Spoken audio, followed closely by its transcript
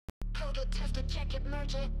Code it, test it, check it,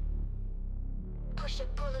 merge it. Push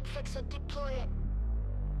it, pull it, fix it, deploy it.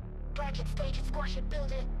 Branch it, stage it, squash it,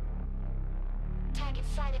 build it. Tag it,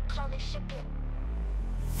 sign it, clone it, ship it.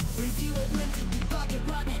 Review it, link it, debug it,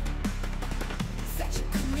 run it. Fetch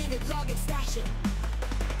it, commit it, log it, stash it.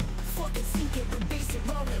 Fork it, sync it, rebase it,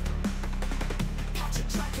 roll it. Patch it,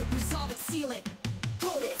 track it, resolve it, seal it.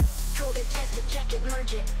 Code it, test it, check it,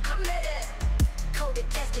 merge it. Commit it. Code it,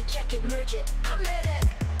 test it, check it, merge it. Commit it.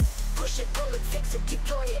 Push it, pull it, fix it,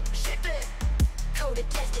 deploy it, ship it. Code it,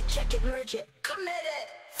 test it, check it, merge it. Commit it.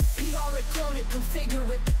 PR it, clone it, configure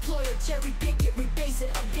it, deploy it, cherry pick it, rebase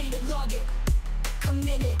it, update it, log it.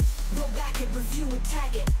 Commit it, roll back it, review it,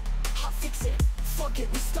 tag it. Hot fix it, fuck it,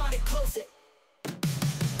 restart it, close it.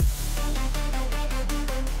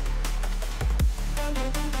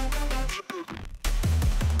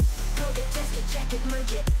 Code it, test it, check it,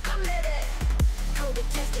 merge it. Commit it. Code it,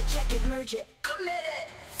 test it, check it, merge it. Commit it.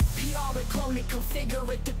 PR it, clone it, configure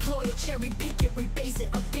it, deploy it, cherry pick it, rebase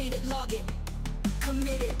it, update it, log it.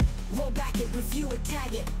 Commit it, roll back it, review it,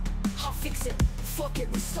 tag it. Hot fix it, fuck it,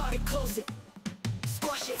 restart it, close it.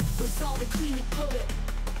 Squash it, resolve it, clean it, pull it.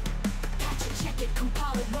 Patch it, check it,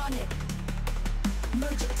 compile it, run it.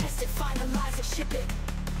 Merge it, test it, finalize it, ship it.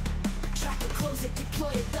 Track it, close it,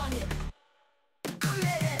 deploy it, done it.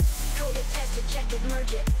 Commit it. Code it, test it, check it,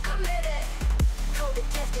 merge it. Commit it. Code it,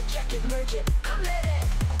 test it, check it, merge it. Commit it.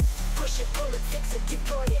 Push it, pull it, fix it,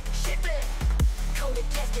 deploy it, ship it. Code it,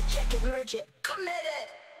 test it, check it, merge it. Commit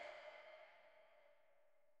it.